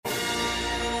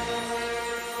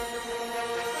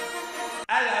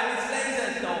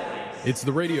It's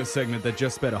the radio segment that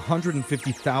just spent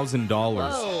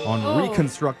 $150,000 on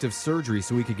reconstructive surgery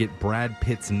so he could get Brad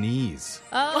Pitt's knees.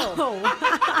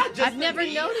 I've never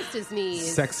noticed his knees.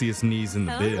 Sexiest knees in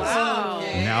the biz. Wow.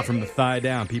 And now from the thigh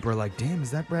down, people are like, damn,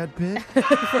 is that Brad Pitt?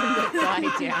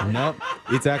 Thigh down. Nope,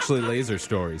 it's actually Laser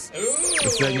Stories. The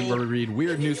segment where we read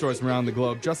weird news stories from around the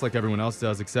globe just like everyone else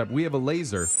does, except we have a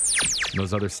laser. And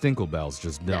those other stinkle bells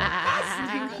just don't.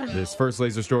 This first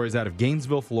laser story is out of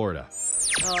Gainesville, Florida.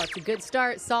 Oh, it's a good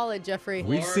start. Solid, Jeffrey.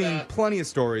 We've seen plenty of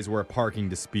stories where a parking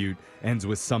dispute ends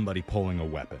with somebody pulling a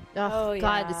weapon. Oh,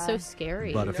 God, it's so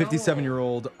scary. But a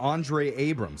 57-year-old Andre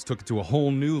Abrams took it to a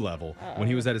whole new level when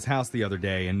he was at his house the other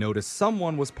day and noticed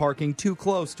someone was parking too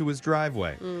close to his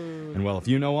driveway. And well, if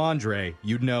you know Andre,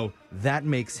 you'd know that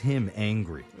makes him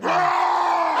angry.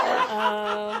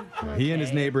 He and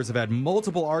his neighbors have had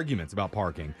multiple arguments about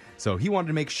parking, so he wanted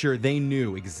to make sure they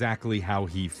knew exactly how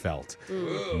he felt.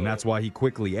 And that's why he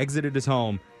quickly exited his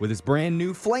home with his brand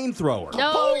new flamethrower.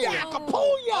 No.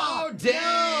 Oh,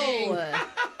 dang!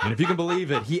 And if you can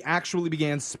believe it, he actually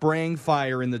began spraying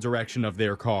fire in the direction of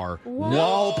their car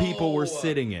while people were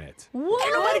sitting in it. What?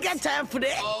 Ain't nobody got time for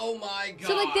that. Oh, my gosh.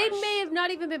 So, they may have not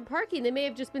even been parking. They may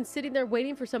have just been sitting there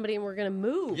waiting for somebody and we're going to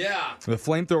move. Yeah. The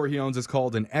flamethrower he owns is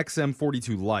called an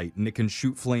XM42 Lite, and it can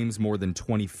shoot flames more than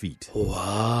 20 feet. Scary.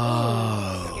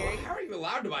 How are you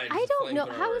allowed to buy a I don't know.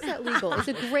 How is that legal? It's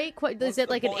a great question. Is it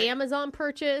like an Amazon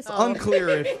purchase? Unclear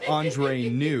if Andre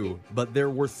knew, but there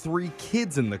were 3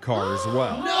 kids in the car as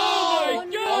well. No!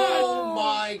 Oh,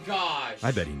 my gosh.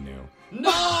 I bet he knew.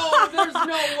 No, there's no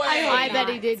way. I bet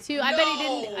he did too. I No.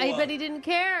 bet he didn't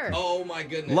care. Oh, my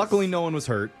goodness. Luckily, no one was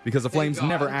hurt because the flames God.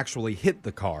 never actually hit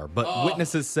the car, but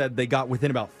witnesses said they got within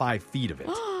about 5 feet of it.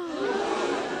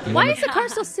 Why is the car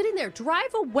still sitting there?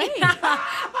 Drive away.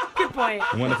 Good point.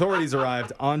 When authorities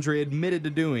arrived, Andre admitted to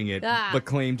doing it, but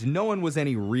claimed no one was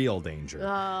any real danger.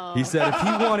 He said if he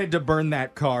wanted to burn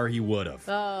that car, he would have.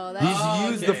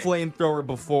 He's used the flamethrower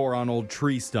before on old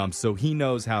tree stumps, so he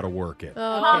knows how to work it.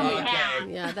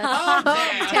 Okay. Yeah, that's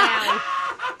hometown.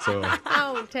 So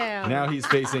Hometown. now he's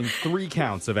facing 3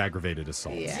 counts of aggravated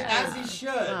assault. As he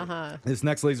should. This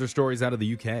next laser story is out of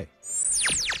the UK.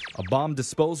 A bomb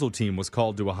disposal team was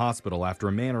called to a hospital after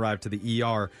a man arrived to the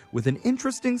ER with an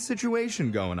interesting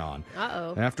situation going on.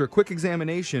 After a quick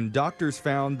examination, doctors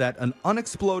found that an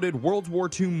unexploded World War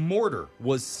II mortar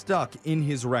was stuck in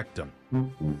his rectum.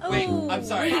 Wait, I'm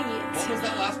sorry. What was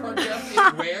that last part, Jeff?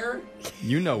 In where?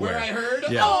 You know Where where. I heard?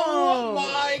 Yeah. Oh,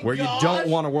 my Where you gosh. don't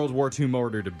want a World War II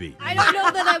mortar to be. I don't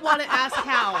know that I want to ask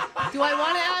how. Do I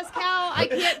want to ask how? I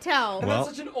can't tell. Well,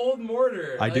 That's such an old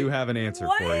mortar. I do have an answer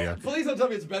for you. Please don't tell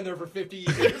me it's been there for 50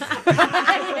 years.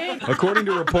 According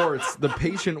to reports, the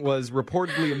patient was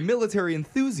reportedly a military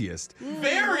enthusiast.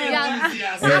 Very Yeah.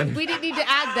 enthusiastic. We didn't need to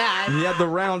add that. He had the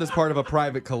round as part of a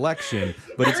private collection,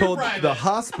 but he Very told private. the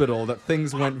hospital that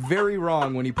things went very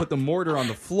wrong when he put the mortar on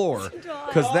the floor,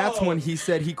 because that's when he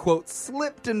said he, quote,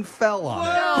 slipped and fell on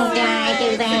it.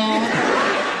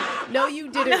 No, you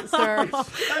didn't, sir.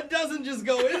 That doesn't just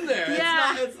go in there.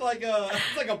 Yeah. It's like a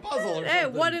puzzle or Hey,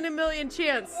 something. 1 in a million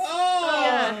chance.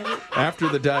 Oh. After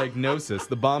the diagnosis,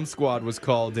 the bomb squad was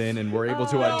called in and were able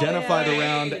to identify the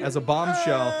round as a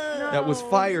bombshell that was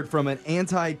fired from an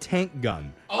anti-tank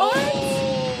gun. Oh.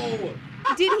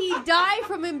 Did he die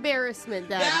from embarrassment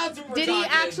then? That's what we're Did he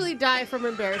talking. actually die from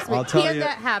embarrassment? I'll tell Can you,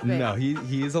 that happen? no, he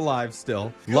is alive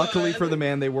still. Luckily for the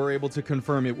man, they were able to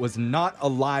confirm it was not a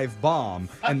live bomb,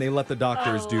 and they let the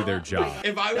doctors do their job.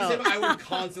 If I was him, I would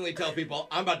constantly tell people,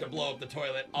 I'm about to blow up the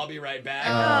toilet. I'll be right back.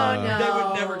 Oh, no. They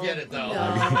would never get it, though.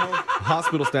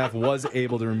 Hospital staff was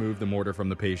able to remove the mortar from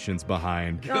the patient's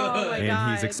behind, Oh, my and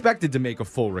God. he's expected to make a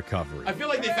full recovery. I feel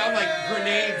like they found like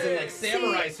grenades and like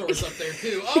samurai swords up there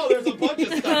too. Oh, there's a bunch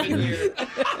of stuff in here.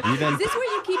 He then, Is this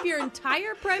where you keep your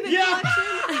entire private Yeah.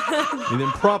 collection? he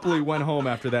then promptly went home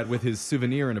after that with his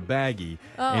souvenir in a baggie,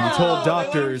 and he told Oh,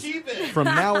 doctors they won't keep it. from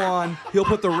now on he'll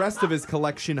put the rest of his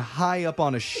collection high up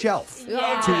on a shelf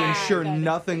to ensure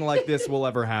nothing like this will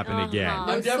ever happen again. No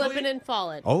I'm definitely- slipping and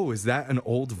falling. Oh, is that an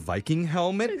old Viking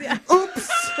helmet? Oops!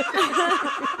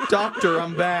 Doctor,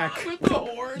 I'm back. With the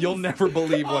horns. You'll never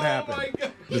believe what Oh, happened. my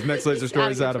God. This next laser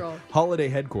story is out control. of Holiday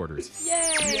Headquarters.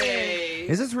 Yay.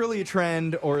 Is this really a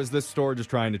trend, or is this store just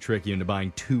trying to trick you into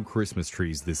buying 2 Christmas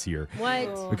trees this year?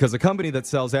 What? Because a company that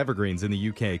sells evergreens in the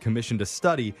UK commissioned a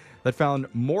study that found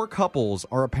more couples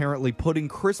are apparently putting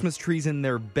Christmas trees in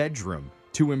their bedroom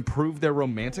to improve their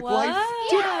romantic life.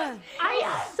 Yeah.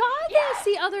 I saw this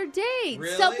the other day.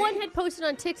 Really? Someone had posted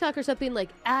on TikTok or something like,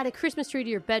 add a Christmas tree to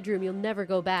your bedroom, you'll never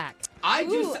go back. I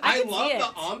can love see the it.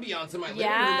 ambiance in my living room,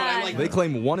 but I'm like, They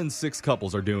claim 1 in 6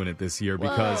 couples are doing it this year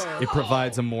because it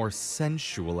provides a more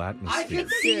sensual I atmosphere. can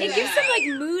see It that. gives some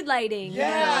like mood lighting.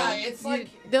 Yeah, it's like.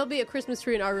 There'll be a Christmas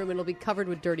tree in our room and it'll be covered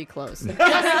with dirty clothes. Just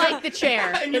like the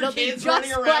chair. And your It'll be kids just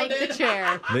running around like it. the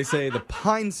chair. They say the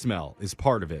pine smell is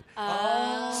part of it.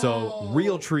 So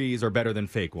real trees are better than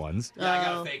fake ones. Yeah, I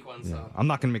got a fake one, so. I'm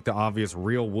not going to make the obvious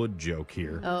real wood joke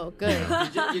here. Oh, good.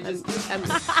 You just I'm-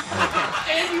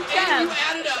 and you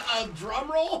added a drum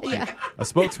roll? yeah. A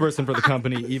spokesperson for the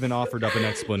company even offered up an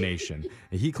explanation.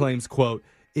 He claims, quote,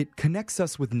 "It connects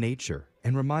us with nature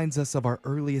and reminds us of our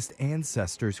earliest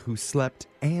ancestors who slept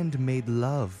and made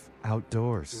love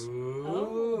outdoors."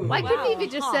 Why couldn't he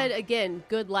have just said, again,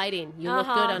 good lighting? You look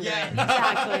good under Yeah. it.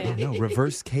 Exactly. No,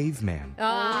 reverse caveman.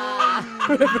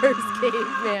 Reverse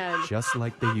caveman. Just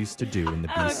like they used to do in the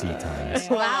BC times.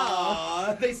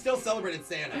 Wow. They still celebrated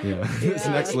Santa. Yeah. This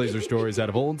next laser story is out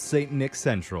of Old St. Nick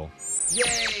Central.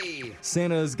 Yay!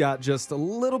 Santa's got just a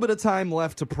little bit of time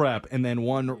left to prep and then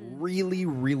one really,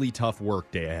 really tough work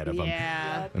day ahead of him.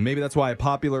 Yeah. And maybe that's why a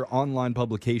popular online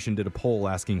publication did a poll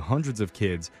asking hundreds of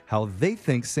kids how they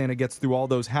think Santa gets through all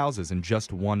those houses in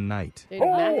just one night. Dude,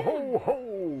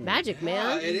 magic,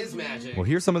 man. It is magic. Well,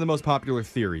 here's some of the most popular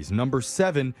theories. Number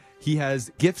 7, he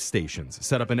has gift stations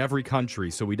set up in every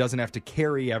country so he doesn't have to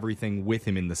carry everything with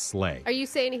him in the sleigh. Are you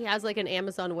saying he has like an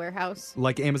Amazon warehouse?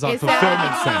 Like Amazon Is fulfillment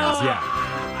that- centers, yeah.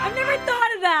 I've never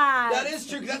thought of that. That is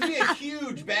true, because that'd be a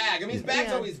huge bag. I mean, his bag's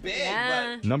Yeah. always big,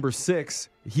 Yeah. Number 6,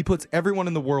 he puts everyone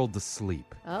in the world to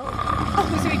sleep. Oh.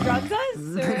 Oh, so he drugs us? Or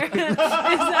is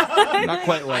that... Not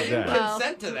quite but like I didn't that.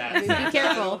 consent to that. Be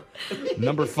careful.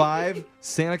 Number 5,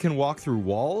 Santa can walk through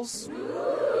walls.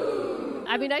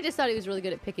 I mean, I just thought he was really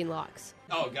good at picking locks.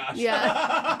 Oh, gosh.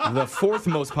 Yeah. The 4th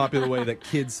most popular way that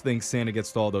kids think Santa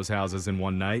gets to all those houses in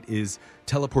one night is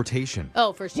teleportation.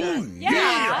 Oh, for sure. Yeah.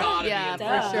 Gotta Yeah, be.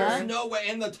 for There's sure. no way.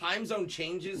 And the time zone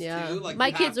changes, Yeah. too. Like, My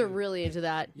you kids have are to- really into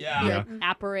that. Yeah. Yeah.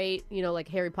 Apparate, like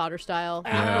Harry Potter style.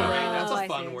 Yeah. Right, that's Oh, a I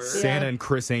fun see. word. Santa and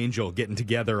Chris Angel getting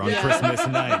together on Yeah. Christmas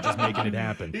night, just making it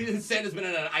happen. Santa's been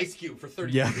in an ice cube for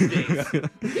 30 Yeah.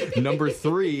 days. Number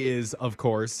 3 is, of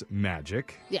course,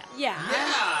 magic. Yeah. Yeah.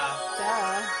 Yeah.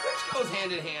 Duh. Which goes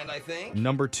hand in hand, I think.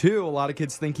 Number 2, a lot of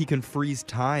kids think he can freeze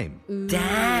time.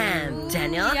 Damn,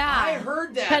 Daniel. I Yeah.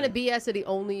 heard that. Kind of BS that he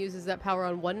only uses that power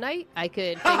on one night. I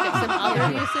could think of some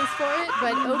other uses for it,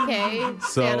 but okay,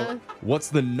 So, Santa. what's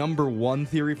the number 1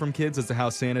 theory from kids as to how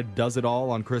Santa does it all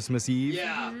on Christmas Eve?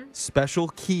 Yeah. Special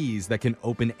keys that can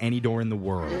open any door in the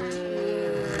world.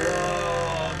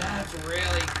 Oh, that's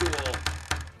really cool.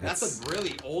 That's a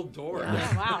really old door.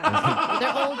 Yeah, wow.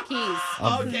 They're old keys.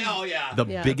 Okay, oh yeah. The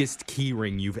Yeah. biggest key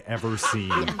ring you've ever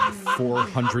seen.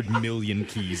 400 million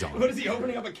keys on What it. is he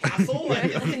opening up a castle?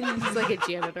 Like, He's like a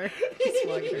janitor. He's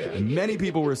walking around. Many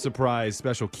people were surprised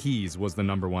special keys was the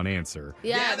number 1 answer.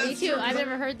 Yeah, Yeah, me that's too. true, 'cause I've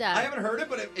never heard that. I haven't heard it,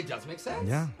 but it does make sense.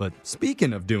 Yeah, but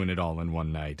speaking of doing it all in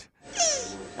one night,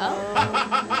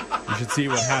 Oh, you should see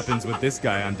what happens with this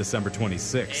guy on December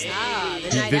 26th. the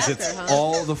He night visits after, huh?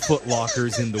 all the Foot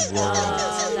Lockers in the world.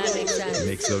 Oh, that makes sense.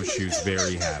 Makes those shoes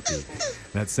very happy.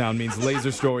 That sound means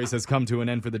Laser Stories has come to an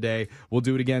end for the day. We'll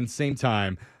do it again same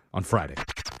time on Friday.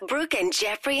 Brooke and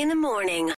Jeffrey in the morning.